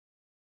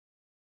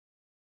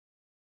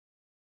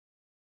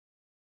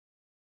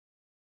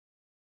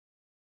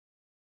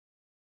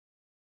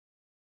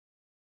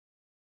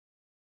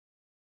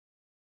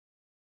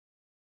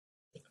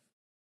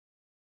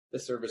The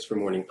service for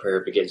morning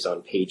prayer begins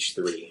on page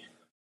 3.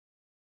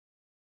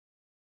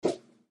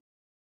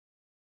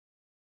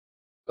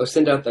 O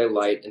send out thy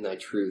light and thy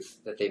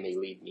truth, that they may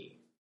lead me,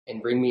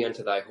 and bring me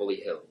unto thy holy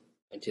hill,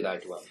 and to thy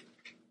dwelling.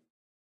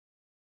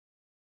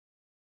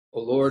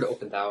 O Lord,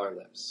 open thou our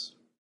lips,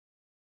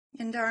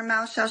 and our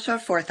mouth shall show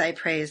forth thy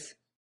praise.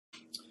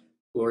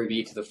 Glory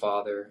be to the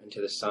Father, and to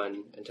the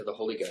Son, and to the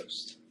Holy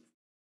Ghost.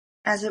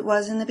 As it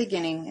was in the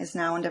beginning, is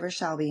now, and ever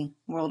shall be,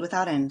 world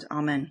without end.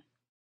 Amen.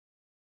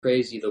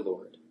 Praise ye the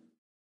Lord.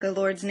 The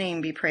Lord's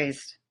name be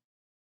praised.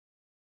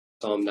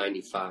 Psalm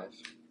 95.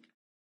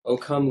 O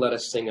come, let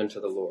us sing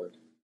unto the Lord.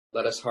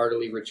 Let us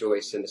heartily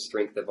rejoice in the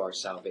strength of our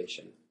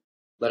salvation.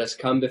 Let us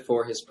come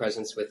before his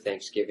presence with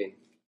thanksgiving,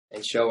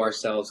 and show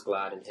ourselves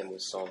glad in him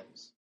with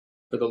psalms.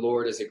 For the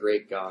Lord is a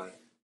great God,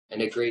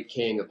 and a great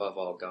King above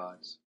all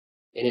gods.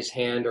 In his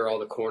hand are all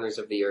the corners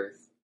of the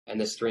earth,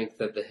 and the strength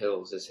of the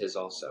hills is his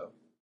also.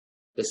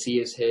 The sea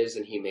is his,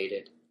 and he made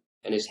it,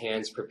 and his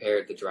hands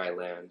prepared the dry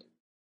land.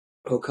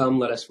 O come,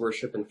 let us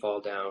worship and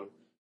fall down,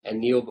 and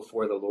kneel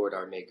before the Lord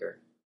our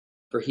Maker.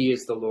 For he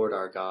is the Lord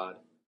our God,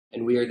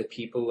 and we are the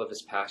people of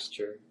his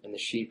pasture, and the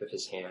sheep of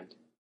his hand.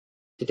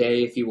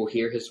 Today, if you will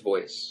hear his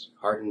voice,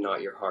 harden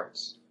not your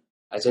hearts,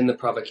 as in the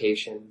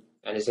provocation,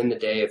 and as in the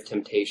day of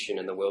temptation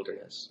in the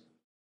wilderness,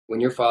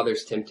 when your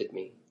fathers tempted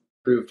me,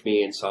 proved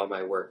me, and saw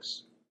my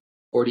works.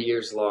 40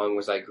 years long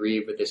was I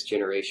grieved with this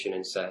generation,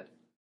 and said,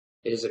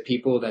 It is a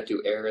people that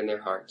do err in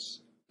their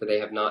hearts, for they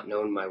have not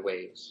known my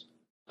ways,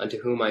 unto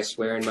whom I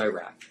swear in my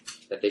wrath,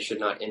 that they should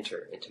not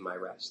enter into my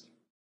rest.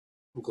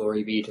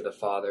 Glory be to the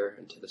Father,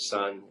 and to the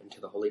Son, and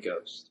to the Holy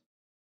Ghost,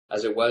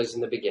 as it was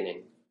in the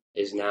beginning,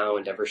 is now,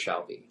 and ever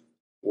shall be,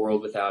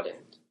 world without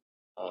end.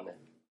 Amen.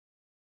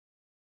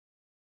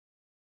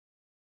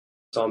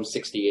 Psalm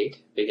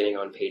 68, beginning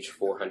on page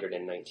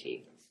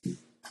 419.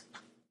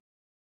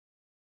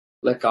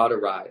 Let God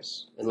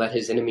arise, and let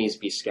his enemies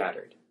be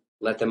scattered.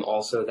 Let them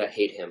also that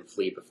hate him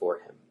flee before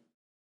him.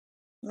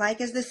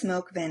 Like as the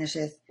smoke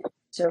vanisheth,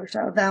 so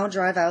shalt thou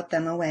drive out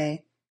them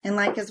away. And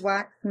like as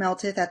wax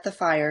melteth at the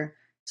fire,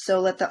 so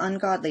let the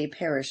ungodly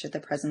perish at the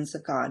presence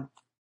of God.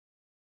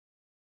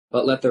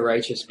 But let the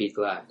righteous be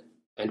glad,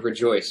 and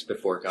rejoice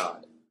before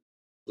God.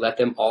 Let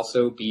them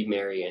also be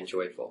merry and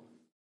joyful.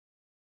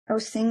 O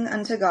sing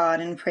unto God,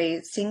 and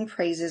sing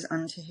praises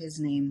unto his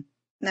name.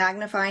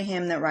 Magnify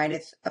him that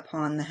rideth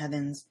upon the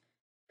heavens.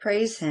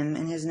 Praise him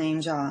in his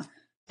name Jah,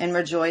 and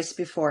rejoice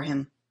before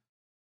him.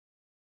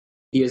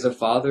 He is a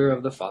father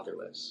of the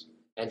fatherless,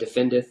 and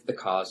defendeth the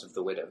cause of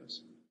the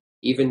widows,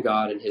 even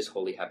God in his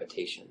holy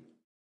habitation.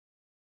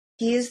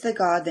 He is the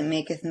God that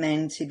maketh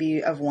men to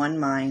be of one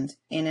mind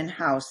in an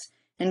house,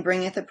 and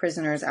bringeth the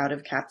prisoners out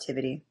of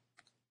captivity.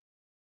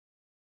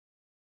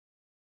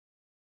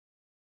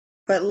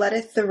 But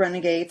letteth the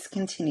renegades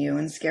continue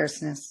in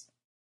scarceness.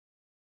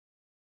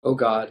 O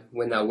God,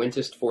 when thou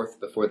wentest forth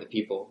before the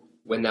people,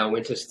 when thou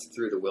wentest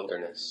through the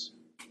wilderness.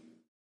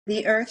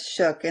 The earth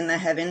shook, and the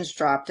heavens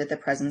dropped at the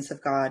presence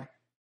of God,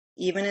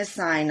 even as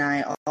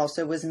Sinai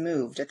also was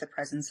moved at the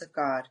presence of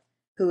God,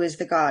 who is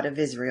the God of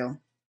Israel.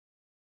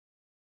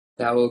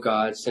 Thou, O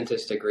God,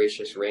 sentest a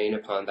gracious rain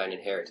upon thine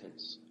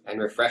inheritance,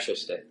 and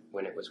refreshest it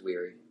when it was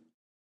weary.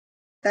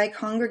 Thy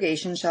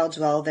congregation shall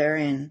dwell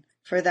therein,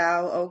 for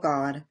thou, O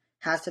God,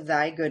 hast of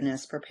thy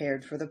goodness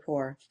prepared for the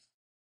poor.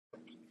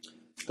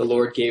 The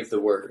Lord gave the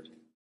word.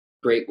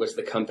 Great was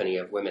the company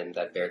of women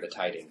that bare the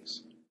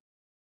tidings.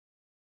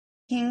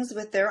 Kings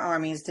with their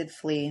armies did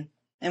flee,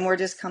 and were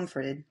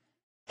discomforted,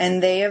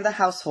 and they of the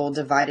household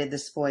divided the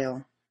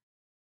spoil.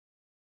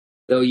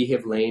 Though ye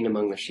have lain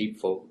among the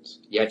sheepfolds,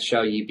 yet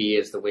shall ye be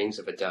as the wings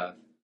of a dove,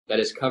 that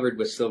is covered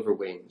with silver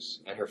wings,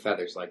 and her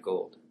feathers like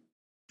gold.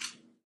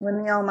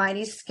 When the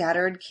Almighty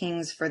scattered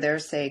kings for their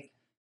sake,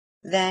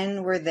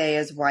 then were they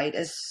as white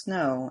as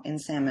snow in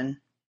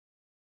salmon.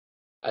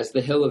 As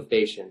the hill of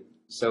Bashan,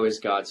 so is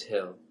God's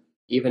hill,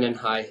 even an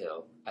high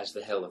hill, as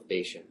the hill of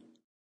Bashan.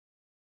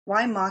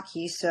 Why mock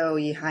ye so,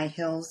 ye high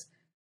hills?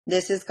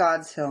 This is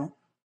God's hill,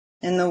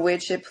 in the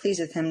which it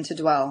pleaseth him to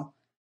dwell.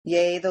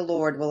 Yea, the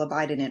Lord will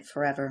abide in it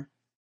forever.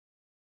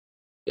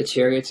 The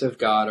chariots of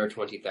God are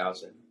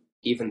 20,000,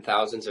 even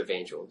thousands of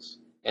angels,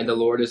 and the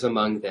Lord is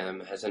among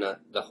them as in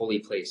the holy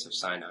place of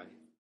Sinai.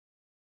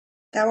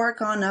 Thou art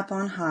gone up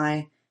on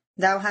high,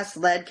 thou hast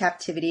led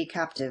captivity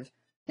captive,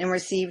 and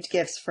received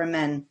gifts from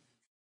men,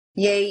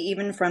 yea,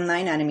 even from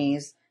thine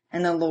enemies,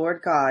 and the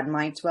Lord God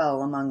might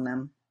dwell among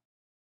them.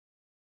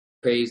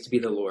 Praised be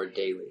the Lord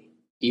daily,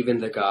 even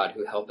the God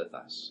who helpeth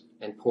us,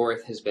 and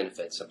poureth his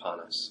benefits upon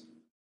us.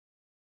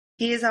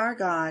 He is our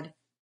God,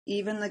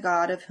 even the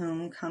God of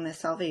whom cometh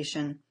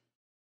salvation.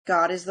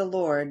 God is the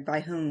Lord,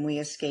 by whom we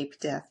escape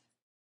death.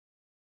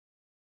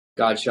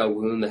 God shall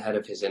wound the head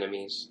of his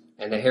enemies,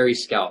 and the hairy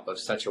scalp of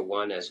such a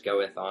one as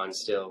goeth on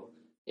still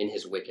in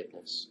his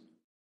wickedness.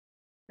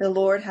 The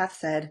Lord hath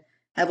said,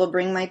 I will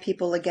bring my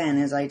people again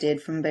as I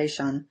did from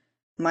Bashan.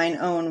 Mine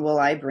own will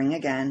I bring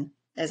again,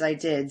 as I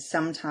did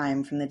some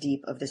time from the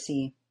deep of the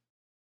sea.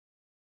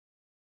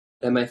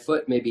 that my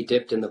foot may be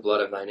dipped in the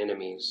blood of thine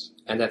enemies,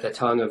 and that the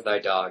tongue of thy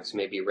dogs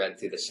may be read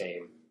through the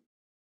same.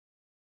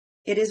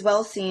 It is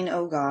well seen,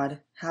 O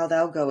God, how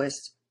thou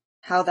goest,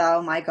 how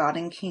thou, my God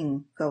and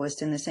King,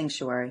 goest in the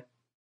sanctuary.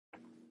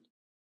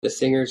 The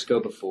singers go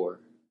before,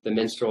 the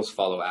minstrels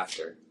follow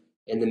after,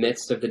 in the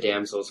midst of the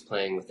damsels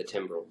playing with the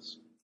timbrels.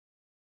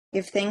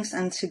 Give thanks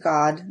unto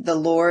God, the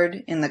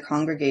Lord, in the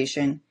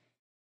congregation,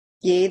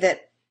 ye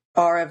that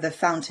are of the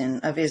fountain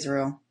of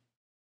Israel.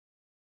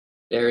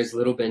 There is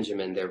little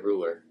Benjamin their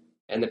ruler,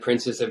 and the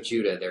princes of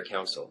Judah their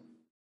council,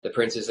 the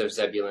princes of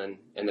Zebulun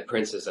and the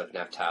princes of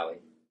Naphtali.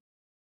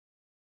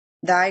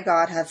 Thy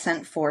God hath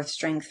sent forth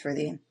strength for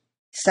thee.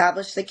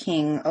 Establish the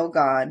king, O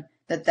God,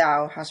 that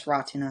thou hast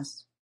wrought in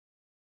us.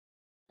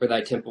 For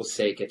thy temple's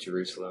sake at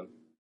Jerusalem,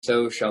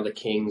 so shall the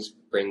kings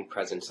bring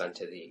presents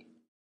unto thee.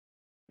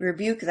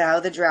 Rebuke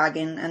thou the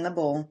dragon and the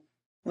bull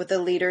with the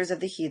leaders of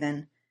the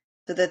heathen,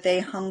 so that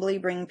they humbly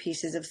bring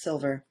pieces of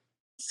silver.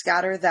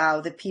 Scatter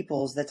thou the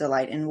peoples that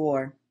delight in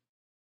war.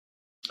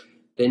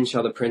 Then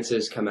shall the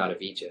princes come out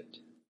of Egypt.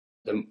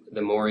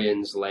 The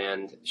Morians'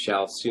 land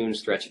shall soon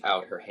stretch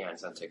out her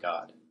hands unto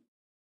God.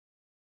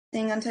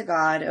 Sing unto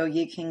God, O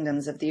ye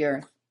kingdoms of the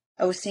earth.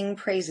 O sing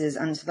praises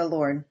unto the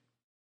Lord.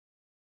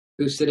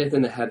 Who sitteth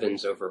in the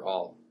heavens over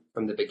all,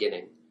 from the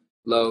beginning.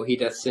 Lo, he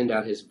doth send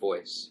out his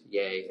voice,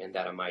 yea, and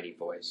that a mighty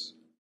voice.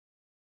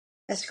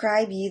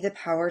 Ascribe ye the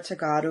power to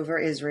God over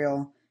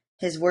Israel.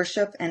 His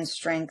worship and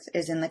strength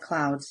is in the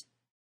clouds.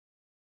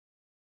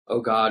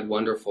 O God,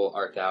 wonderful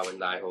art thou in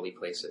thy holy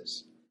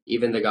places,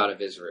 even the God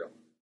of Israel.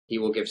 He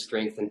will give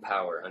strength and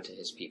power unto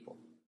his people.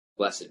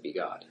 Blessed be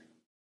God.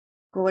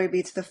 Glory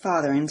be to the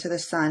Father, and to the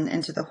Son,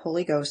 and to the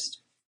Holy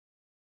Ghost.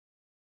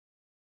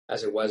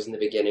 As it was in the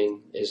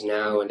beginning, is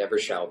now, and ever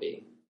shall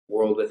be,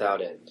 world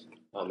without end.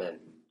 Amen.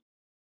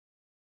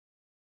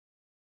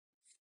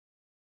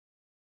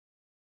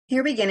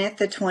 Here beginneth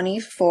the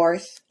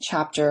 24th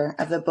chapter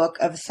of the book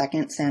of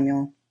 2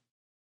 Samuel.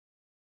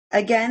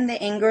 Again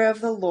the anger of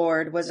the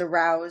Lord was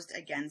aroused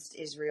against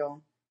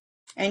Israel,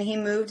 and he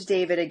moved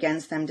David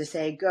against them to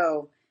say,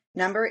 Go,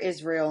 number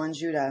Israel and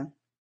Judah.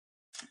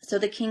 So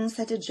the king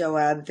said to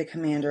Joab, the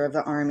commander of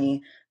the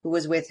army, who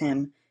was with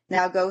him,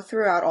 Now go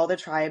throughout all the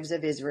tribes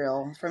of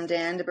Israel, from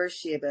Dan to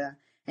Beersheba,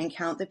 and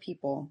count the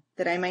people,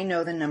 that I may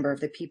know the number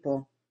of the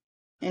people.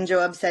 And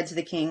Joab said to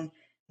the king,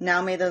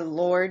 Now may the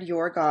Lord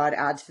your God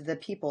add to the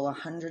people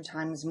 100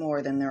 times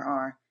more than there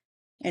are,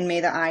 and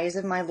may the eyes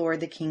of my lord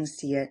the king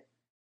see it.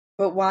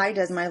 But why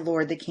does my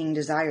lord the king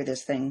desire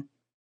this thing?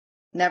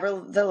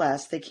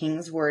 Nevertheless, the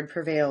king's word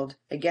prevailed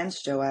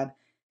against Joab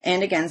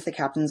and against the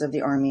captains of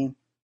the army.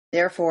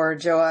 Therefore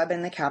Joab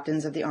and the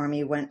captains of the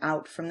army went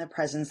out from the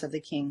presence of the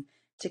king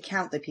to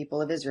count the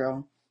people of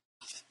Israel.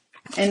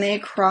 And they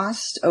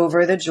crossed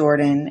over the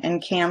Jordan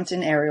and camped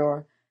in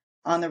Aroer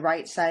on the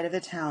right side of the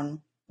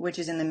town, which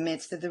is in the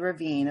midst of the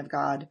ravine of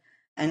God,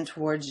 and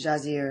towards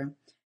Jazer.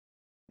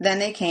 Then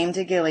they came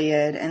to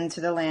Gilead and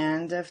to the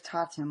land of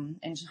Tatim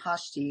and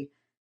Hashti,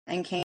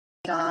 and came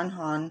to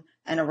Anhon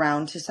and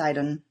around to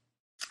Sidon.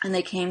 And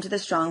they came to the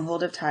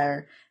stronghold of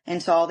Tyre,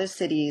 and to all the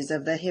cities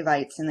of the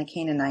Hivites and the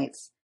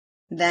Canaanites.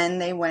 Then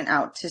they went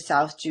out to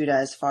South Judah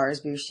as far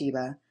as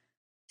Beersheba.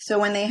 So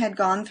when they had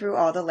gone through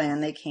all the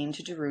land, they came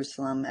to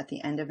Jerusalem at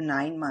the end of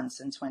 9 months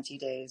and 20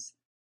 days.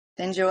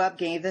 Then Joab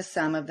gave the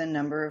sum of the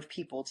number of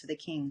people to the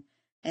king,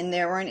 and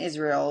there were in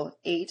Israel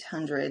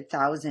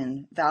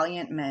 800,000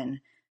 valiant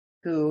men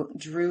who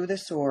drew the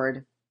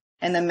sword,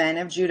 and the men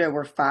of Judah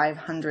were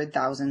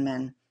 500,000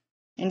 men.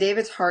 And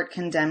David's heart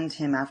condemned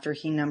him after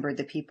he numbered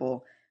the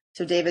people.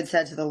 So David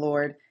said to the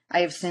Lord, I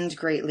have sinned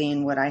greatly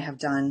in what I have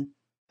done.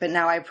 But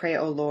now I pray,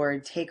 O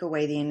Lord, take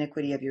away the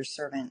iniquity of your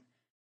servant,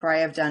 for I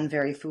have done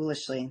very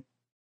foolishly.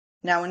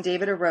 Now when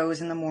David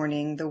arose in the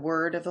morning, the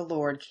word of the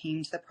Lord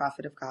came to the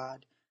prophet of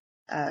God,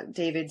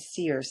 David's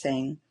seer,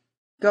 saying,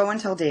 Go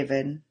and tell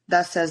David,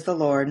 Thus says the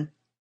Lord,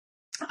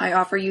 I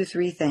offer you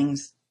 3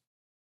 things.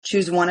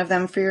 Choose one of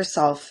them for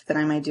yourself, that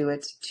I may do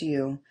it to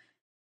you.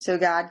 So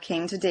God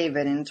came to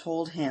David and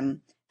told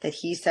him that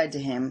he said to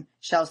him,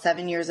 Shall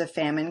 7 years of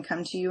famine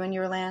come to you in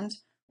your land?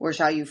 Or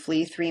shall you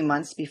flee 3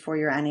 months before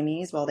your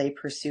enemies while they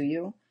pursue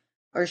you?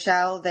 Or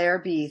shall there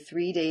be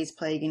 3 days'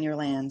 plague in your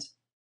land?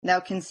 Now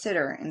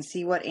consider and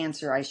see what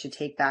answer I should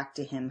take back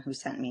to him who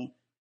sent me.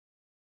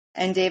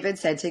 And David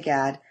said to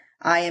Gad,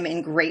 I am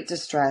in great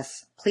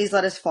distress. Please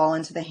let us fall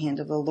into the hand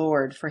of the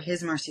Lord, for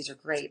his mercies are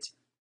great.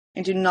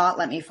 And do not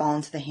let me fall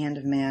into the hand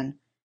of man.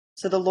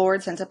 So the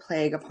Lord sent a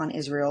plague upon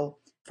Israel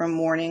from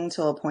morning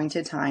till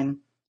appointed time.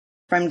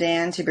 From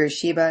Dan to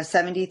Beersheba,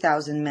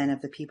 70,000 men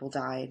of the people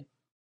died.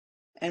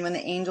 And when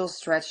the angel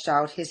stretched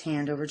out his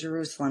hand over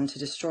Jerusalem to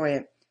destroy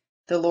it,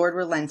 the Lord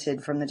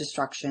relented from the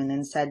destruction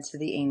and said to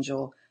the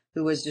angel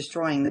who was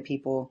destroying the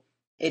people,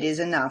 It is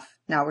enough,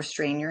 now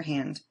restrain your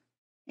hand.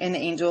 And the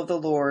angel of the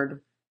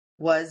Lord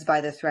was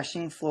by the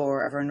threshing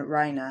floor of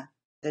Araunah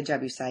the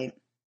Jebusite.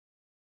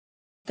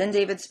 Then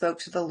David spoke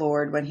to the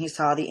Lord when he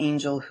saw the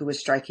angel who was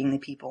striking the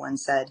people, and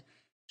said,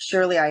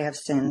 Surely I have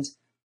sinned,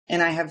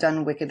 and I have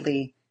done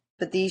wickedly.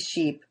 But these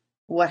sheep,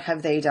 What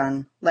have they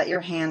done? Let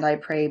your hand, I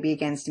pray, be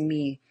against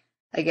me,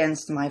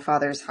 against my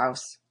father's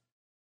house.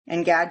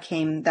 And Gad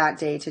came that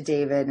day to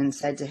David and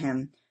said to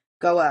him,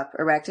 Go up,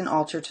 erect an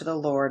altar to the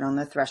Lord on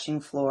the threshing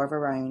floor of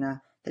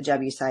Araunah the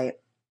Jebusite.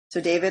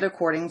 So David,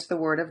 according to the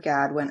word of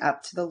Gad, went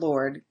up to the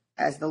Lord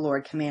as the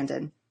Lord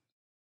commanded.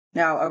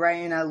 Now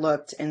Araunah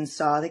looked and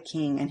saw the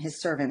king and his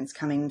servants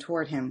coming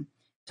toward him.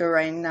 So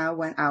Araunah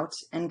went out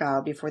and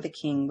bowed before the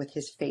king with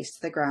his face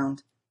to the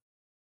ground.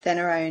 Then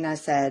Araunah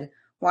said,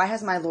 Why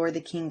has my lord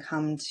the king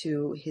come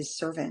to his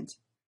servant?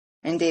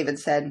 And David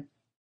said,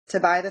 To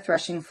buy the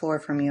threshing floor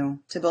from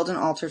you, to build an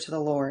altar to the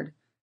Lord,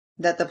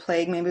 that the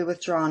plague may be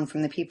withdrawn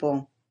from the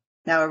people.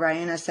 Now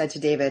Araunah said to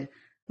David,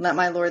 Let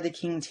my lord the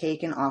king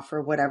take and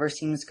offer whatever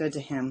seems good to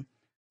him.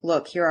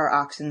 Look, here are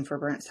oxen for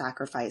burnt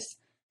sacrifice,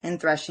 and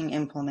threshing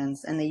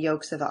implements, and the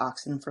yokes of the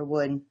oxen for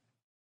wood.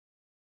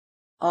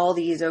 All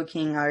these, O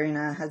king,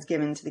 Araunah has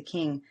given to the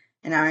king.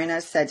 And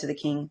Araunah said to the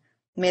king,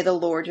 May the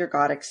Lord your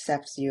God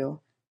accept you.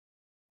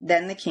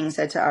 Then the king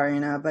said to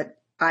Araunah, But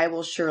I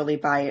will surely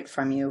buy it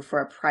from you for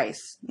a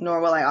price,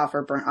 nor will I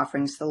offer burnt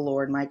offerings to the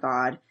Lord my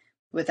God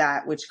with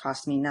that which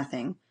cost me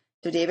nothing.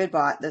 So David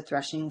bought the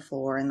threshing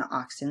floor and the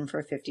oxen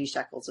for 50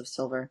 shekels of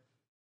silver.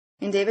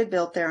 And David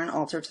built there an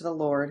altar to the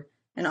Lord,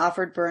 and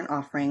offered burnt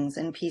offerings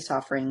and peace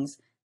offerings.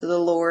 So the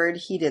Lord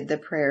heeded the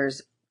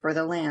prayers for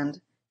the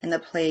land, and the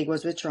plague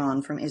was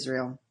withdrawn from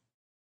Israel.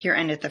 Here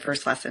endeth the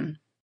first lesson.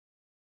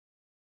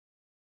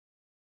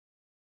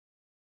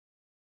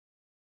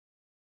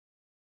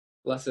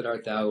 Blessed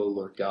art thou, O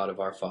Lord God of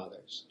our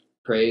fathers,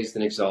 praised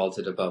and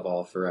exalted above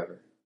all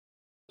forever.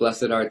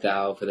 Blessed art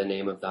thou for the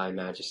name of thy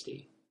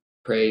majesty,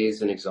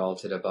 praised and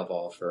exalted above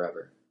all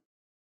forever.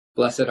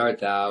 Blessed art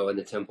thou in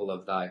the temple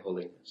of thy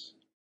holiness,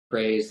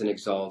 praised and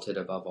exalted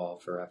above all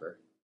forever.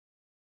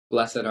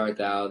 Blessed art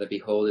thou that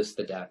beholdest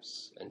the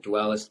depths, and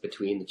dwellest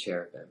between the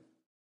cherubim,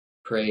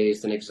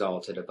 praised and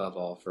exalted above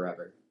all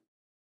forever.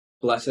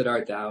 Blessed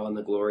art thou on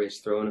the glorious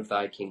throne of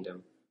thy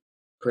kingdom,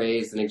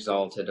 praised and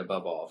exalted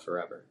above all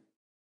forever.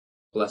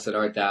 Blessed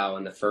art thou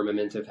in the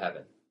firmament of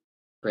heaven,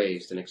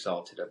 praised and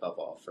exalted above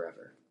all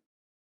forever.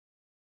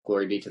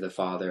 Glory be to the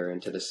Father,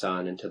 and to the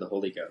Son, and to the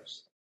Holy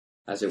Ghost,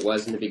 as it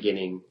was in the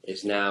beginning,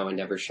 is now, and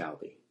ever shall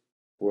be,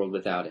 world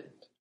without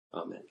end.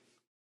 Amen.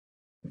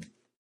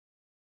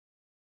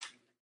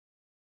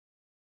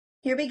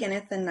 Here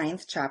beginneth the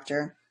 9th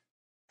chapter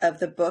of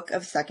the book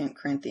of 2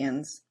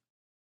 Corinthians.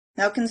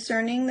 Now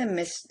concerning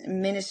the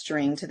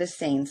ministering to the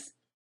saints,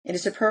 it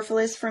is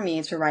superfluous for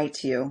me to write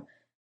to you,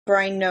 for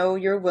I know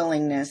your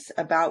willingness,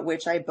 about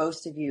which I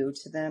boast of you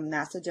to the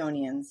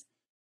Macedonians,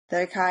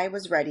 that Achaia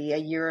was ready a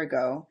year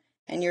ago,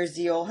 and your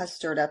zeal has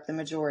stirred up the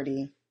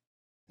majority.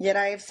 Yet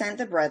I have sent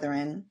the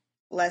brethren,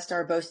 lest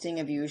our boasting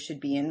of you should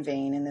be in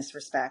vain in this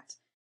respect,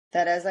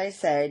 that, as I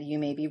said, you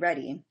may be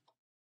ready.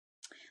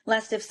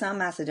 Lest if some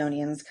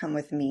Macedonians come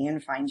with me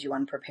and find you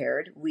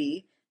unprepared,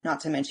 we, not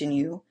to mention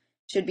you,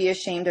 should be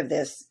ashamed of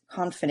this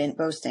confident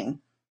boasting.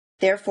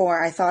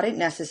 Therefore I thought it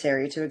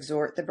necessary to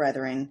exhort the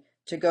brethren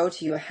to go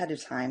to you ahead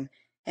of time,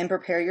 and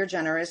prepare your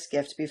generous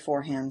gift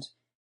beforehand,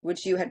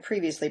 which you had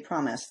previously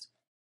promised,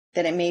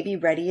 that it may be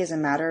ready as a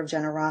matter of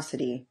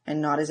generosity, and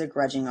not as a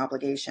grudging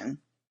obligation.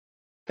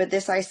 But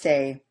this I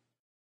say,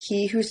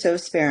 he who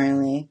sows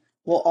sparingly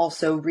will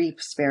also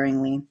reap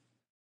sparingly,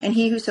 and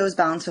he who sows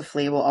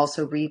bountifully will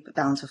also reap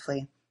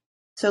bountifully.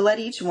 So let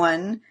each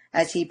one,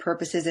 as he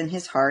purposes in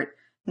his heart,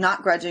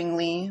 not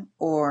grudgingly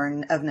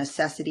or of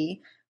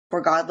necessity, for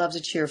God loves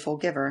a cheerful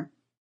giver.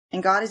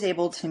 And God is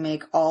able to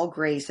make all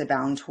grace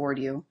abound toward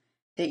you,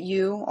 that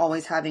you,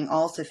 always having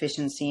all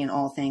sufficiency in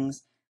all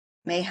things,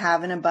 may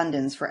have an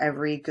abundance for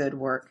every good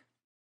work.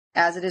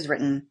 As it is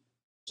written,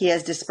 He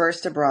has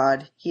dispersed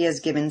abroad, He has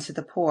given to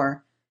the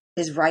poor,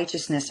 His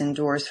righteousness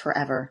endures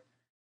forever.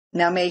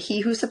 Now may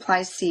He who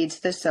supplies seed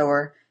to the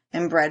sower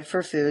and bread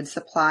for food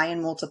supply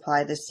and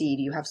multiply the seed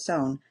you have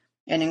sown,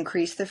 and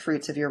increase the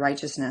fruits of your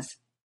righteousness,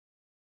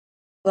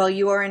 while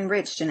you are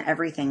enriched in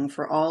everything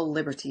for all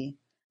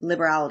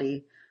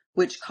liberality,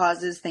 which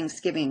causes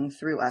thanksgiving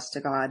through us to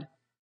God.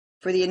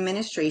 For the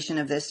administration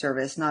of this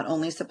service not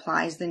only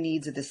supplies the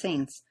needs of the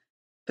saints,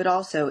 but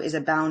also is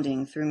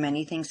abounding through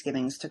many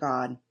thanksgivings to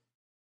God.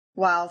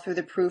 While through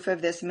the proof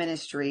of this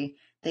ministry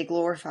they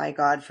glorify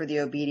God for the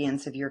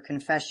obedience of your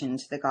confession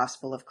to the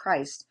gospel of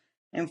Christ,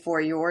 and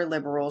for your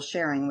liberal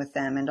sharing with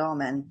them and all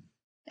men,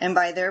 and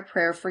by their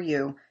prayer for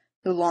you,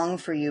 who long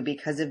for you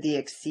because of the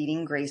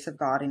exceeding grace of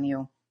God in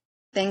you.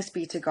 Thanks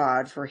be to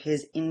God for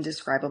His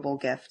indescribable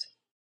gift.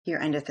 Here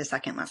endeth the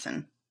second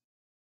lesson.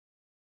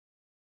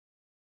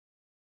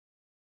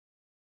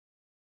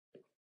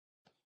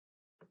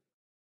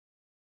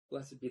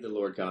 Blessed be the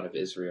Lord God of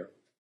Israel,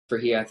 for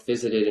he hath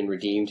visited and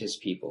redeemed his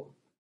people,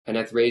 and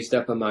hath raised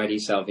up a mighty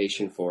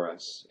salvation for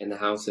us in the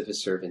house of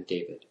his servant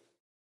David,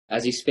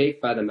 as he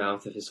spake by the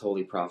mouth of his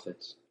holy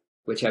prophets,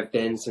 which have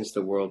been since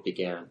the world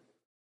began,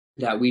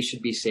 that we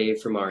should be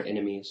saved from our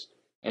enemies,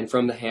 and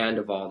from the hand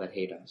of all that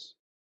hate us,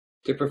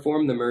 to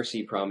perform the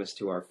mercy promised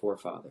to our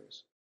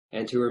forefathers,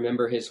 and to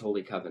remember his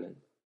holy covenant,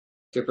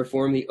 to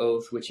perform the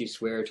oath which he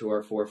sware to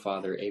our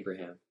forefather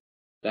Abraham,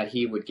 that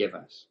he would give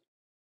us,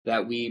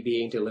 that we,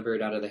 being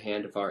delivered out of the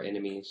hand of our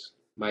enemies,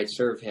 might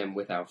serve him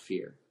without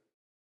fear,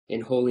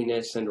 in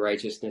holiness and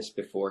righteousness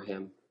before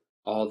him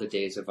all the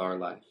days of our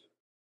life.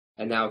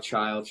 And thou,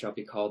 child, shalt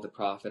be called the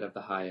prophet of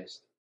the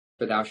highest,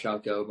 for thou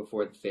shalt go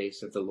before the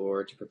face of the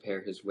Lord to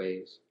prepare his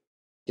ways,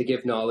 to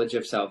give knowledge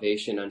of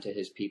salvation unto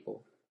his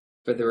people,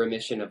 for the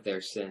remission of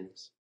their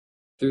sins,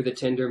 through the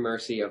tender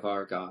mercy of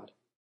our God,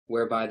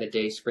 whereby the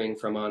dayspring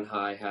from on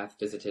high hath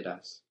visited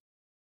us,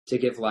 to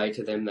give light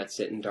to them that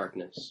sit in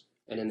darkness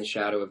and in the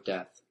shadow of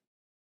death,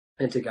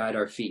 and to guide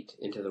our feet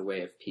into the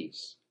way of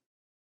peace.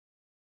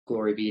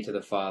 Glory be to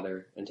the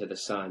Father, and to the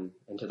Son,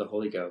 and to the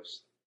Holy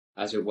Ghost,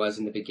 as it was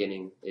in the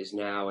beginning, is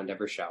now, and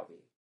ever shall be,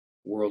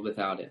 world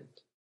without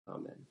end.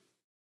 Amen.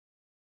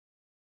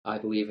 I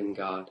believe in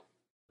God,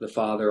 the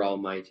Father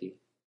Almighty,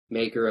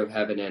 maker of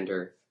heaven and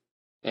earth,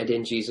 and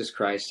in Jesus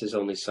Christ, his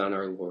only Son,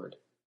 our Lord,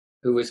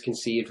 who was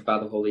conceived by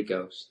the Holy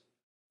Ghost,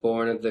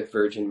 born of the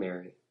Virgin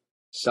Mary,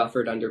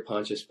 suffered under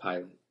Pontius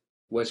Pilate,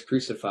 was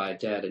crucified,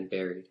 dead, and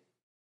buried.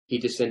 He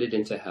descended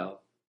into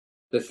hell.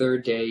 The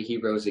third day he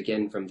rose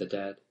again from the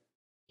dead.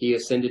 He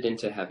ascended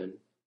into heaven,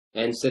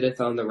 and sitteth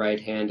on the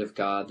right hand of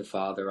God the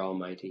Father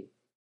Almighty.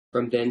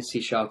 From thence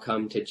he shall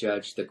come to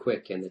judge the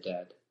quick and the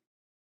dead.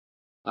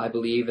 I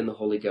believe in the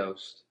Holy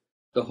Ghost,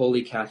 the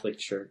Holy Catholic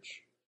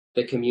Church,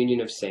 the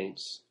communion of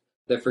saints,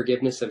 the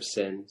forgiveness of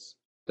sins,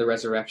 the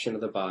resurrection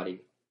of the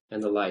body,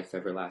 and the life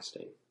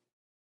everlasting.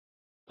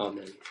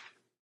 Amen.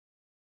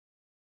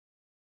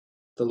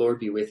 The Lord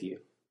be with you.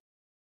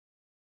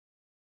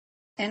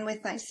 And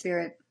with thy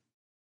spirit.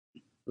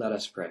 Let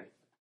us pray.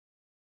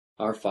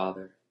 Our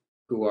Father,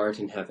 who art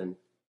in heaven,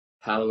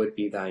 hallowed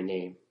be thy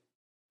name.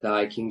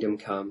 Thy kingdom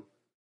come,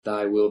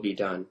 thy will be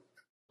done,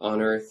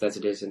 on earth as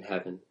it is in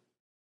heaven.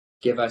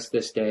 Give us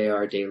this day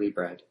our daily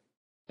bread,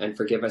 and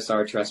forgive us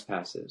our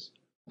trespasses,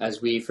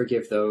 as we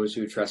forgive those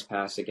who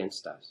trespass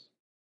against us.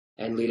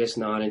 And lead us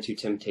not into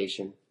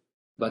temptation,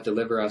 but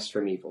deliver us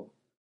from evil.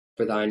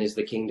 For thine is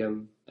the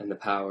kingdom, and the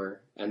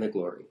power, and the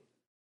glory,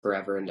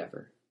 forever and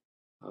ever.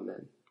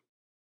 Amen.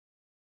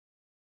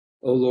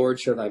 O Lord,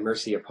 show thy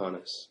mercy upon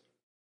us.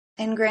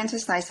 And grant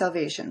us thy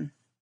salvation.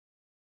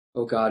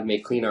 O God,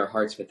 make clean our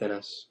hearts within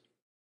us.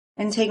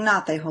 And take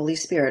not thy Holy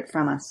Spirit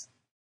from us.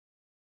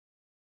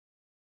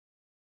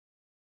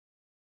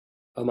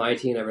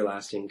 Almighty and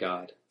everlasting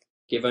God,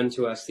 give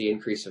unto us the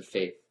increase of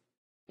faith,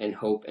 and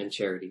hope, and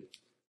charity,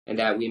 and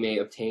that we may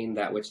obtain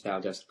that which thou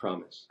dost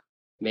promise.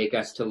 Make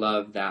us to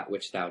love that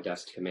which thou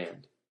dost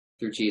command,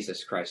 through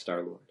Jesus Christ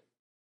our Lord.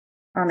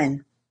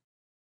 Amen.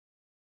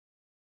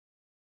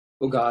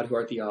 O God, who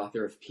art the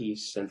author of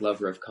peace and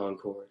lover of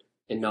concord,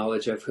 in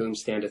knowledge of whom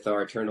standeth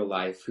our eternal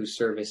life, whose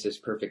service is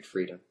perfect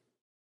freedom,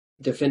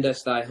 defend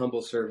us, thy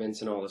humble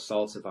servants, in all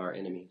assaults of our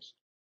enemies,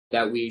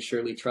 that we,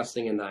 surely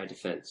trusting in thy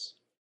defense,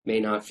 may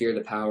not fear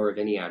the power of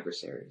any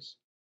adversaries,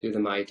 through the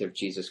might of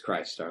Jesus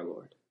Christ our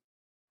Lord.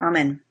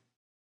 Amen.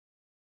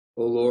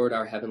 O Lord,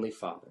 our heavenly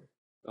Father,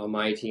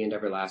 almighty and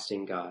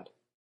everlasting God,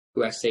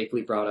 who hast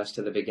safely brought us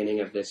to the beginning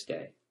of this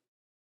day,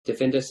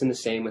 defend us in the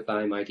same with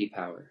thy mighty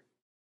power,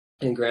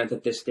 and grant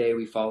that this day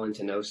we fall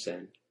into no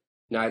sin,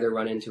 neither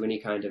run into any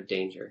kind of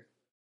danger,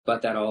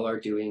 but that all our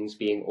doings,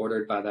 being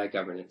ordered by thy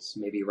governance,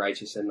 may be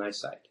righteous in thy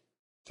sight,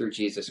 through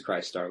Jesus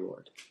Christ our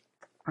Lord.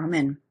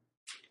 Amen.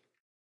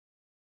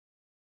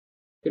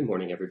 Good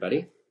morning,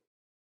 everybody.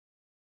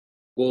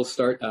 We'll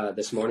start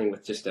this morning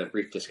with just a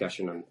brief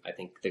discussion on, I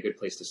think the good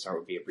place to start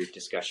would be a brief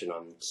discussion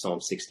on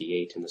Psalm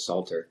 68 in the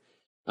Psalter.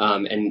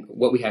 And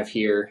what we have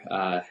here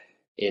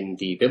in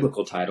the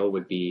biblical title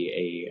would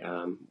be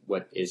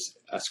what is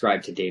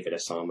ascribed to David, a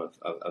psalm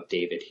of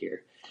David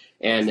here.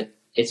 And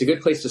it's a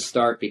good place to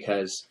start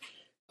because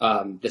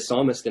the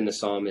psalmist in the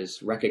psalm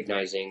is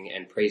recognizing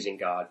and praising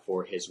God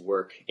for his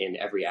work in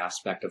every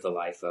aspect of the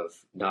life of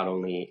not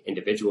only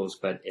individuals,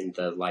 but in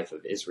the life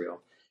of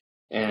Israel.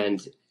 And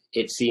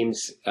it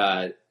seems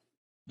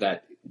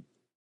that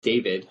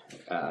David,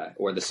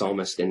 or the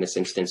psalmist in this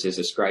instance, is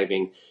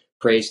ascribing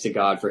praise to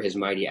God for his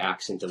mighty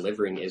acts in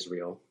delivering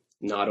Israel,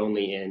 not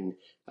only in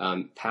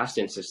past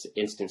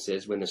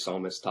instances when the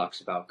psalmist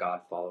talks about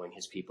God following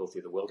his people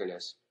through the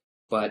wilderness,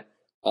 but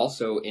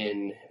also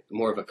in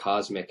more of a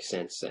cosmic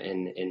sense,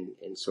 in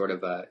sort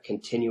of a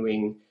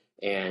continuing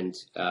and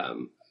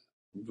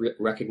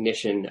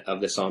recognition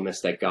of the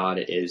psalmist that God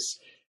is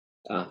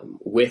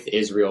with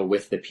Israel,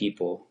 with the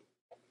people,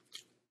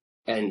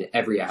 and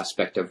every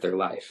aspect of their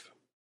life.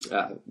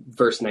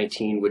 Verse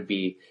 19 would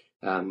be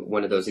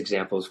one of those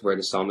examples where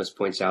the psalmist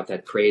points out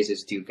that praise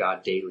is due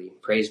God daily.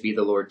 Praise be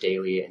the Lord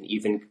daily, and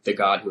even the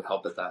God who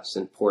helpeth us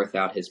and poureth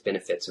out his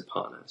benefits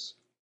upon us.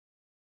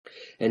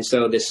 And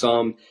so this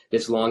psalm,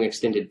 this long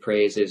extended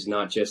praise, is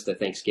not just a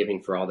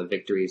thanksgiving for all the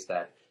victories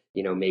that,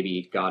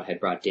 maybe God had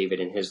brought David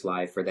in his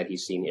life, or that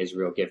he's seen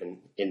Israel given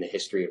in the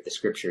history of the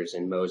scriptures,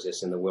 and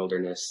Moses in the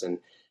wilderness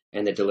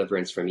and the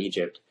deliverance from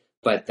Egypt,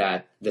 but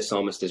that the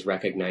psalmist is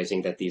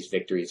recognizing that these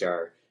victories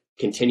are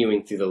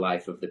continuing through the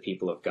life of the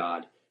people of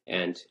God,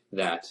 and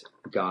that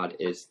God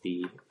is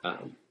the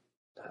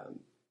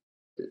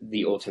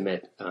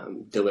ultimate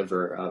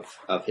deliverer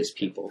of his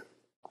people.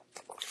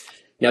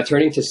 Now,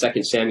 turning to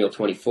 2 Samuel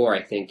 24,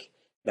 I think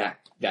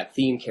that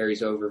theme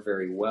carries over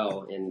very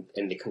well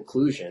in the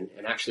conclusion.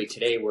 And actually,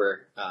 today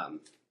we're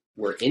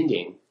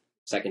ending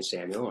 2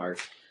 Samuel, our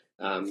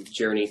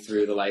journey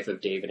through the life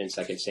of David in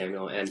 2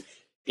 Samuel, and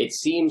it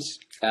seems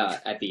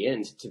at the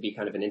end to be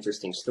kind of an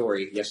interesting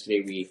story.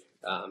 Yesterday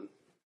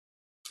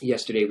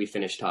we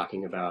finished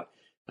talking about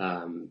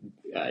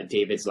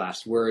David's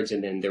last words,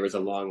 and then there was a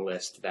long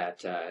list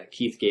that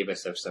Keith gave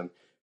us of some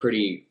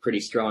pretty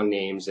strong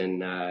names,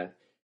 and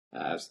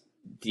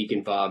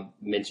Deacon Bob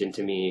mentioned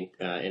to me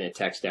in a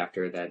text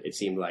after that it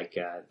seemed like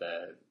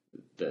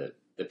the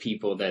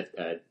people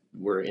that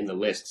were in the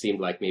list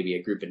seemed like maybe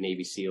a group of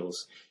Navy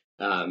SEALs,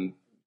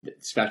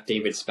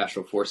 David's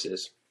special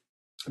forces.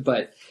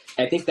 But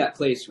I think that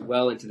plays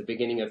well into the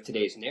beginning of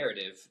today's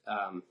narrative,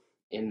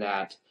 in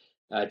that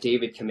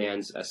David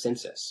commands a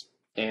census,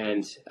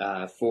 and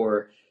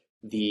for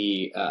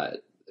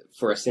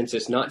a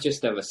census, not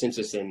just of a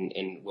census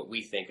in what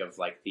we think of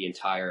like the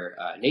entire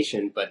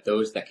nation, but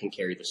those that can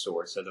carry the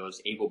sword, so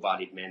those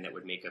able-bodied men that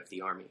would make up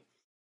the army.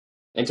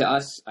 And to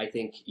us, I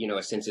think,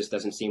 a census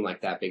doesn't seem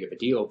like that big of a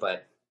deal,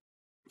 but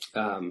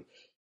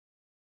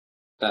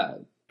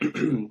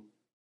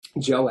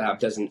Joab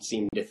doesn't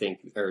seem to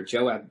think, or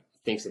Joab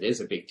thinks it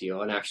is a big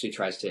deal and actually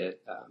tries to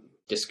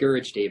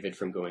discourage David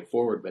from going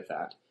forward with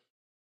that.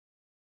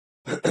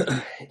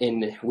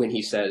 When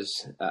he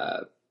says,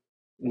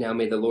 now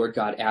may the Lord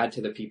God add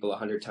to the people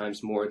 100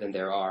 times more than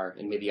there are,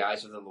 and may the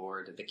eyes of the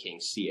Lord the king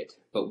see it.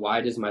 But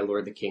why does my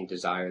Lord the king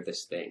desire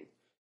this thing?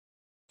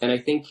 And I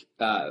think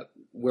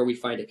where we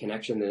find a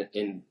connection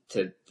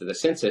to the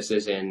census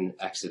is in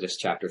Exodus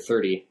chapter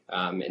 30,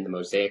 in the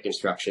Mosaic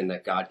instruction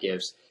that God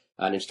gives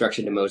an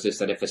instruction to Moses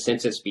that if a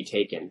census be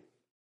taken,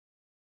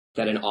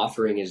 that an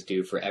offering is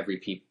due for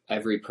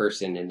every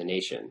person in the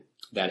nation,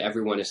 that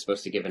everyone is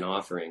supposed to give an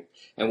offering.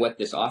 And what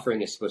this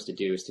offering is supposed to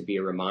do is to be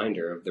a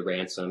reminder of the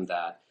ransom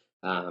that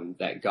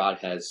God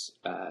has,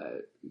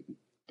 the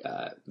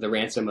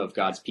ransom of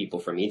God's people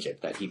from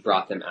Egypt, that he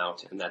brought them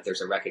out, and that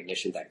there's a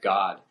recognition that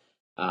God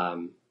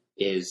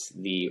is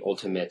the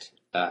ultimate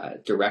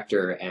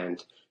director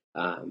and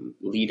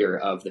leader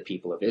of the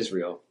people of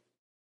Israel.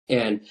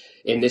 And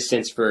in this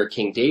sense, for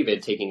King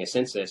David taking a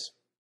census,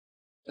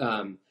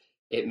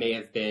 it may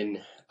have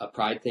been a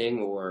pride thing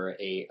or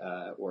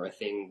a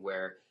thing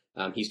where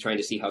he's trying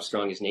to see how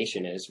strong his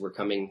nation is. We're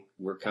coming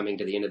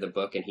to the end of the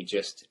book, and he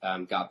just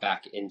got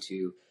back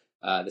into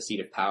the seat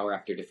of power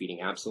after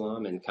defeating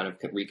Absalom and kind of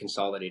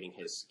reconsolidating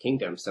his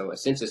kingdom. So a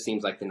census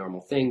seems like the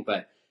normal thing,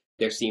 but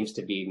there seems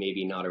to be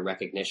maybe not a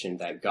recognition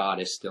that God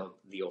is still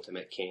the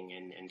ultimate king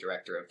and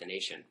director of the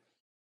nation.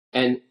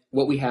 And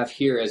what we have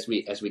here as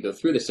we go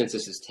through, the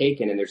census is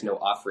taken and there's no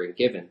offering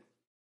given.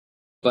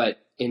 But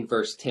in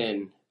verse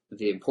 10,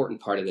 the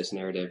important part of this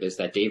narrative is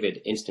that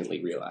David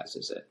instantly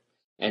realizes it.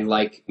 And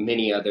like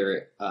many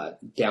other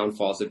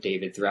downfalls of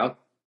David throughout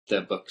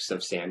the books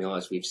of Samuel,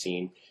 as we've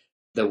seen,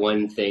 the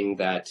one thing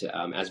that,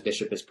 as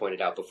Bishop has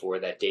pointed out before,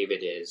 that David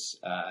is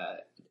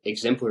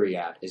exemplary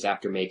at is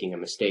after making a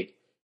mistake,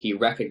 he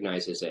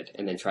recognizes it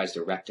and then tries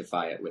to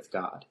rectify it with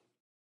God.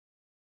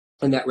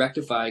 And that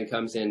rectifying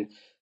comes in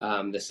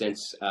the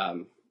sense,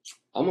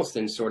 almost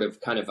in sort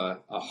of kind of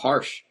a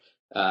harsh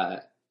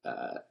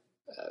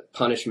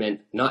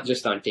punishment, not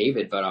just on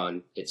David, but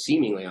on it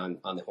seemingly on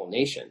the whole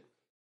nation,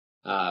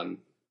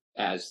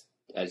 as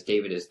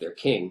David is their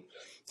king.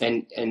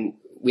 And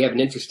we have an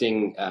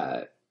interesting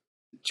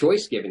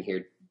choice given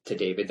here to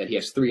David, that he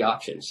has three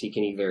options. He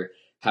can either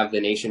have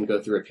the nation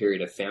go through a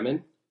period of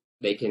famine,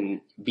 they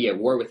can be at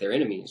war with their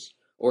enemies,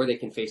 or they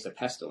can face a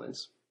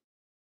pestilence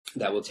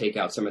that will take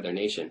out some of their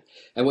nation.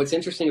 And what's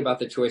interesting about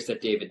the choice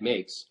that David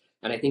makes,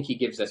 and I think he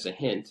gives us a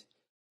hint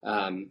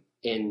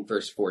in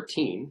verse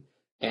 14,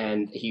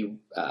 and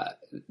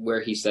where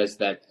he says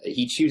that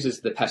he chooses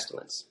the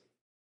pestilence.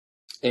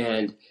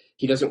 And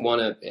he doesn't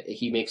want to,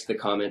 he makes the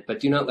comment, but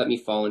do not let me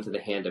fall into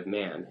the hand of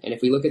man. And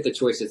if we look at the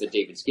choices that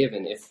David's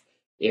given,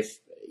 if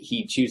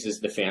he chooses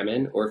the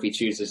famine, or if he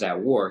chooses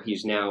at war,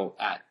 he's now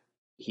at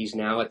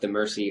the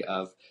mercy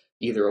of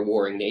either a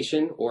warring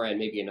nation or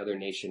maybe another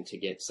nation to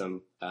get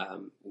some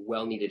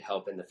well-needed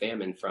help in the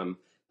famine from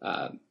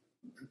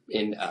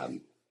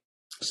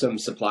some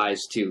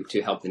supplies to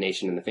help the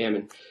nation in the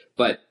famine.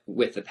 But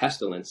with the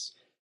pestilence,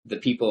 the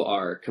people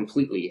are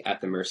completely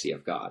at the mercy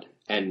of God,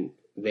 and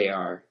they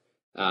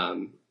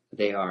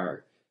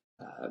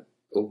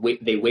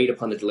wait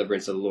upon the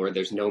deliverance of the Lord.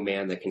 There's no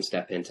man that can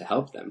step in to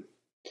help them.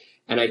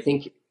 And I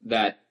think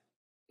that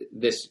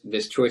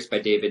this choice by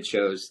David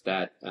shows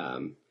that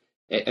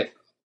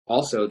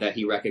also that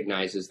he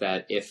recognizes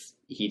that if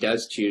he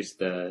does choose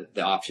the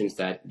options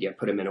that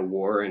put him in a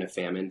war and a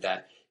famine,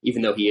 that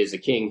even though he is a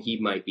king, he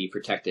might be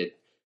protected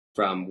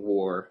from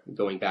war,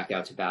 going back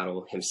out to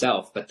battle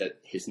himself, but that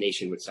his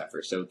nation would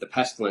suffer. So the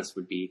pestilence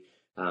would be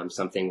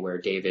something where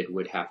David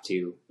would have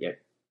to,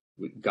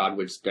 God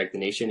would strike the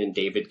nation, and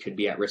David could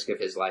be at risk of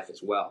his life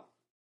as well.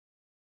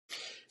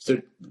 So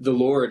the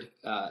Lord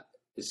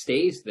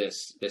stays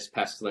this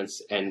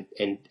pestilence, and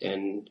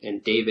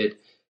David,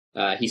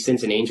 he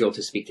sends an angel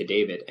to speak to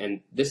David,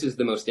 and this is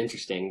the most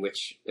interesting,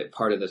 which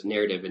part of this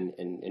narrative,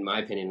 in my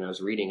opinion, I was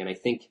reading, and I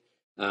think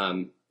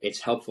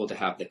it's helpful to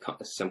have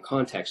some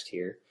context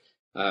here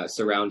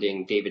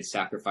surrounding David's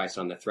sacrifice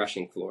on the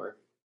threshing floor.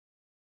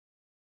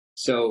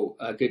 So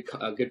a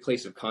good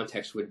place of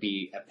context would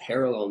be a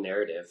parallel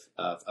narrative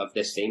of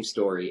this same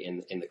story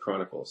in the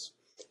Chronicles.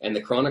 And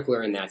the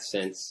chronicler in that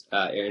sense,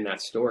 in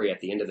that story, at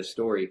the end of the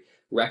story,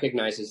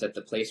 recognizes that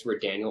the place where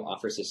Daniel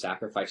offers his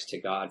sacrifice to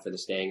God for the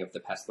staying of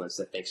the pestilence,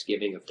 the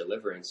thanksgiving of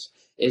deliverance,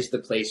 is the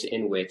place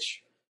in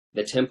which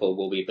the temple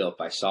will be built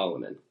by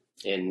Solomon.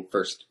 In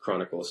 1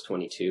 Chronicles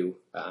 22,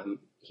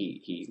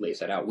 he lays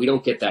that out. We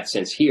don't get that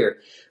sense here,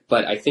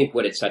 but I think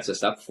what it sets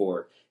us up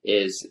for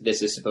is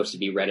this is supposed to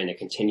be read in a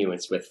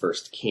continuance with 1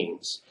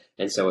 Kings.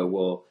 And so it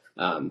will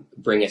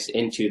bring us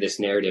into this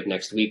narrative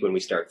next week when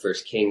we start 1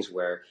 Kings,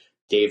 where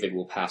David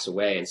will pass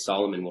away and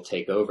Solomon will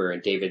take over,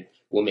 and David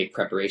will make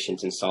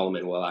preparations and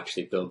Solomon will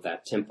actually build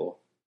that temple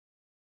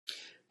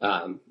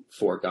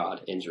for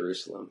God in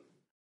Jerusalem.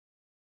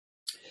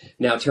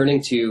 Now,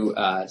 turning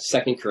to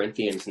 2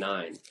 Corinthians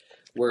 9,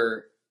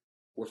 we're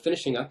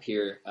finishing up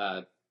here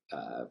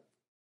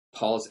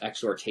Paul's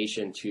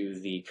exhortation to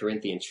the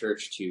Corinthian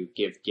church to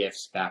give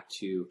gifts back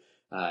to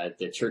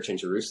the church in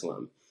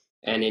Jerusalem.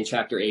 And in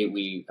chapter 8,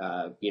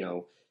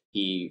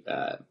 he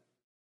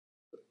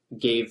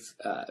gave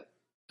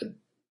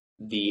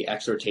the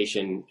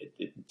exhortation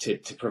to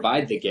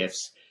provide the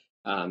gifts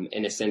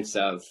in a sense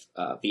of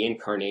the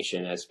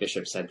incarnation, as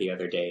Bishop said the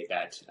other day,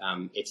 that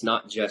it's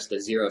not just a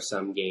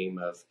zero-sum game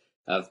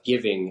of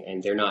giving,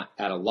 and they're not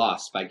at a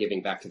loss by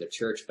giving back to the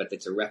church, but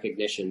it's a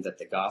recognition that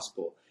the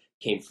gospel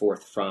came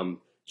forth from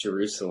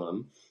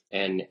Jerusalem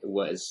and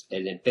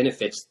it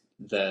benefits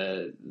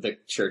the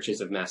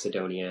churches of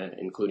Macedonia,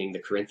 including the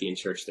Corinthian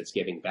church that's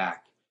giving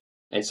back.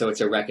 And so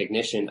it's a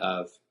recognition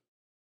of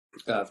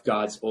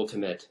God's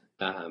ultimate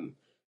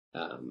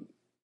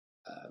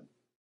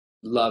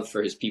love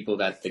for his people,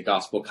 that the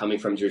gospel coming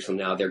from Jerusalem,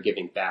 now they're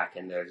giving back,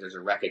 and there's a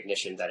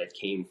recognition that it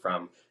came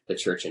from the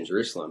church in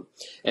Jerusalem.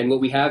 And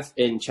what we have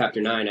in chapter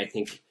 9, I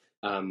think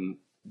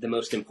the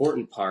most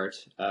important part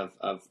of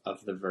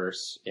the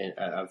verse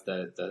of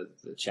the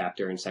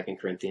chapter in 2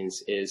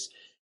 Corinthians is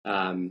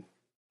the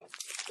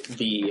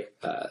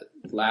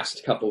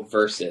last couple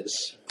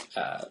verses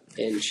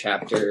in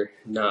chapter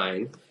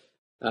 9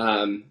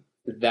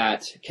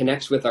 that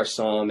connects with our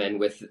psalm and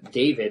with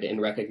David in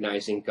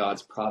recognizing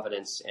God's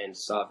providence and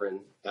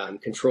sovereign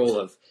control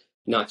of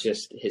not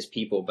just his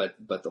people,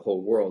 but the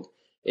whole world,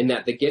 in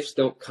that the gifts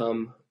don't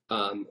come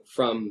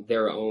from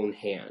their own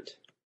hand.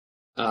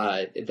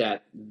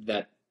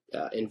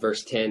 In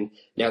verse 10,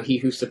 now he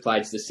who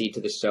supplies the seed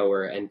to the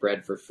sower and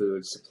bread for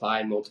food, supply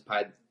and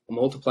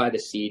multiply the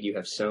seed you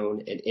have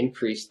sown and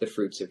increase the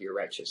fruits of your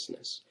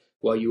righteousness,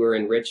 while you are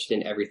enriched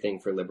in everything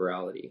for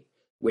liberality,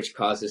 which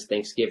causes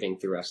thanksgiving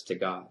through us to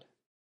God.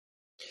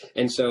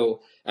 And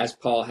so, as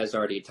Paul has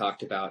already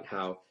talked about,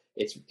 how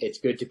it's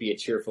good to be a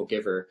cheerful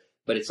giver,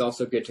 but it's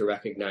also good to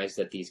recognize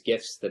that these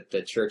gifts that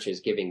the church is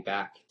giving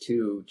back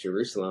to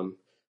Jerusalem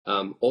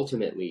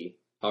ultimately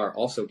are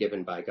also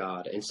given by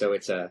God. And so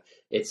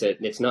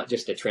it's not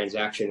just a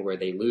transaction where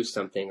they lose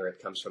something or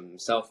it comes from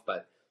themselves,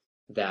 but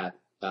that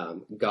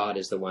God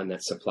is the one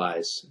that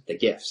supplies the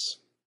gifts.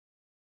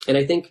 And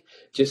I think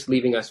just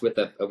leaving us with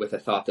a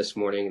thought this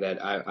morning that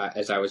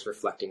as I was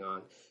reflecting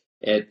on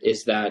it,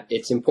 is that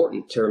it's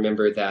important to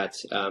remember that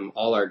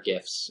all our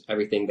gifts,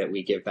 everything that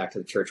we give back to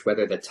the church,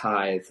 whether the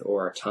tithe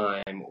or our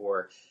time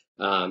or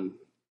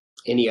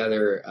any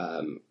other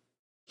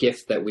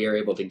gift that we are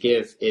able to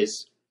give,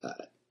 is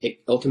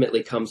it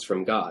ultimately comes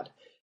from God.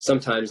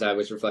 Sometimes I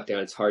was reflecting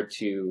on, it's hard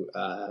to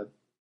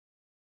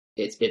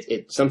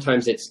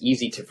sometimes it's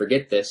easy to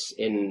forget this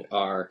in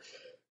our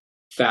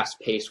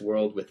fast-paced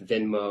world with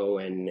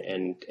Venmo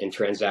and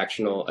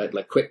transactional,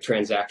 like quick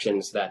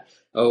transactions, that,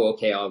 oh,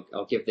 okay,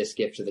 I'll give this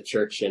gift to the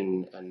church,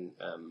 and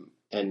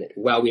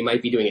while we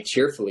might be doing it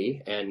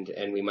cheerfully and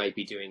we might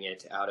be doing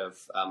it out of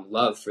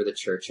love for the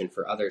church and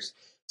for others,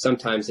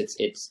 sometimes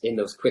it's in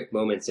those quick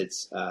moments,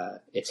 it's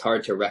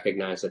hard to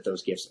recognize that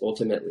those gifts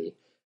ultimately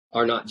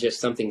are not just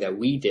something that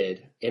we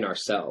did in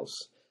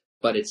ourselves,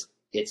 but it's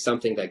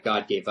something that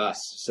God gave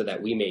us so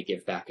that we may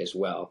give back as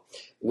well,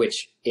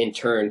 which in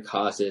turn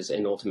causes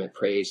an ultimate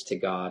praise to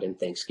God and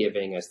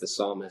thanksgiving, as the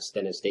psalmist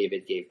and as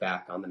David gave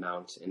back on the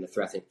mount in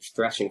the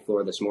threshing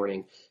floor this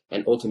morning,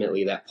 and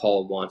ultimately that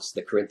Paul wants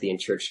the Corinthian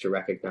church to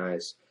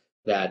recognize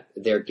that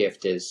their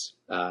gift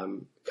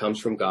comes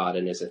from God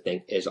and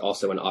is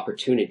also an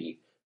opportunity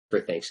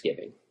for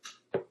thanksgiving.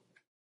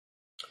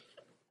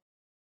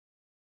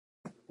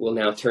 We'll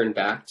now turn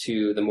back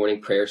to the morning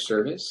prayer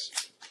service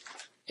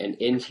and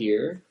end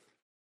here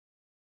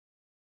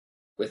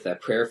with a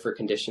prayer for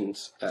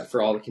conditions,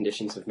 for all the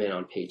conditions of men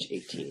on page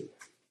 18.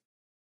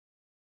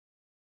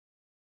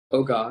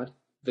 O God,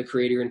 the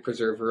creator and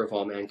preserver of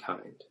all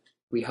mankind,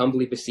 we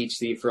humbly beseech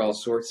thee for all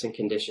sorts and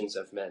conditions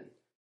of men,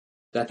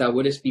 that thou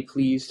wouldest be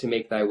pleased to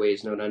make thy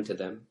ways known unto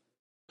them,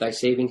 thy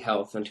saving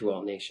health unto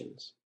all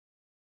nations.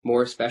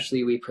 More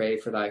especially we pray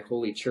for thy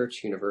holy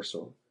Church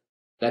universal,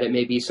 that it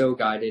may be so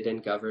guided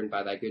and governed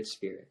by thy good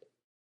Spirit,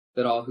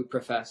 that all who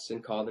profess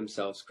and call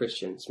themselves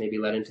Christians may be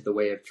led into the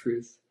way of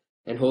truth,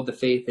 and hold the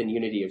faith and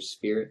unity of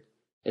spirit,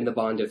 in the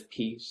bond of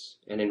peace,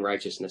 and in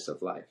righteousness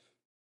of life.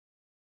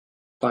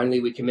 Finally,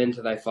 we commend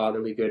to thy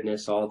fatherly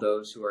goodness all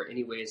those who are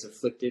any ways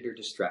afflicted or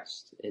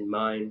distressed, in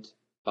mind,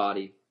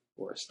 body,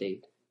 or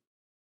estate.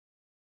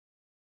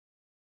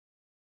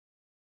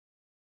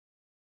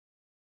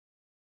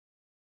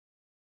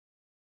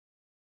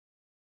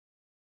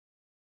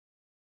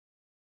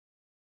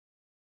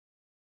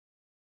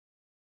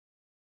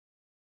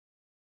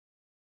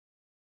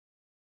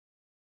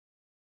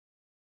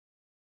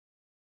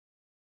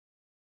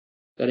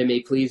 That it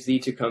may please thee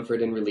to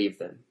comfort and relieve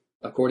them,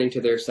 according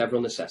to their several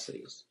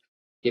necessities,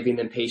 giving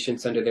them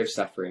patience under their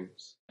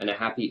sufferings, and a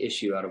happy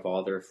issue out of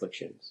all their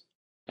afflictions.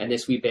 And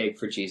this we beg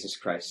for Jesus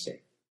Christ's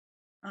sake.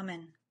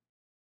 Amen.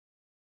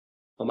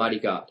 Almighty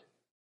God,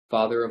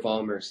 Father of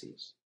all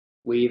mercies,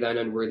 we, thine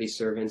unworthy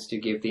servants, do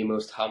give thee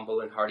most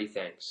humble and hearty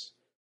thanks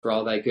for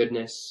all thy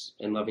goodness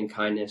and loving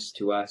kindness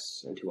to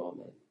us and to all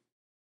men.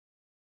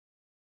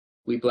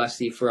 We bless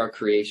thee for our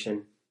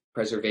creation,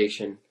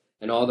 preservation,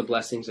 and all the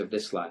blessings of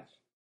this life,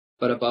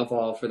 but above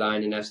all for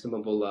thine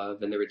inestimable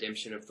love and the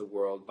redemption of the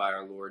world by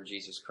our Lord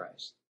Jesus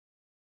Christ,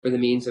 for the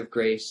means of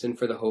grace and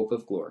for the hope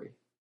of glory.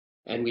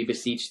 And we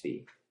beseech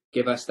thee,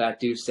 give us that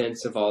due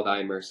sense of all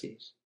thy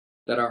mercies,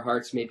 that our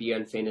hearts may be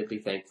unfeignedly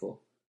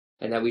thankful,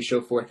 and that we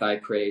show forth thy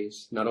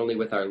praise, not only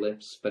with our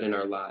lips, but in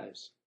our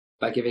lives,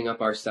 by giving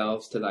up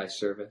ourselves to thy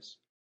service,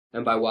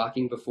 and by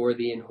walking before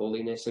thee in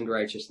holiness and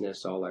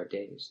righteousness all our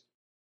days.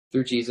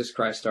 Through Jesus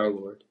Christ our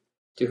Lord,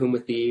 to whom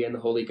with thee and the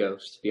Holy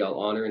Ghost be all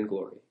honor and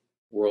glory,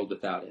 world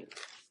without end.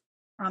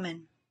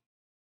 Amen.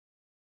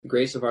 The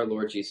grace of our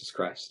Lord Jesus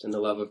Christ, and the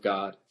love of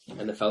God,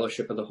 and the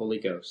fellowship of the Holy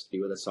Ghost be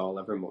with us all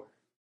evermore.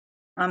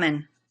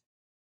 Amen.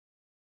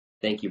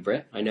 Thank you,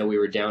 Britt. I know we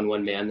were down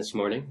one man this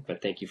morning,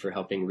 but thank you for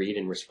helping read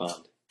and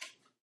respond.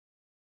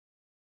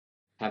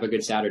 Have a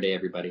good Saturday,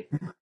 everybody.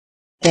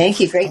 Thank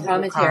you. Great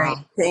commentary.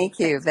 Carl. Thank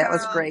you. Thanks, That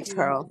was Carl. great,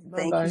 Carl.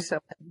 Thank Bye-bye. you so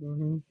much.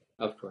 Mm-hmm.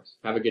 Of course.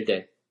 Have a good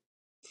day.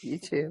 You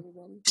too.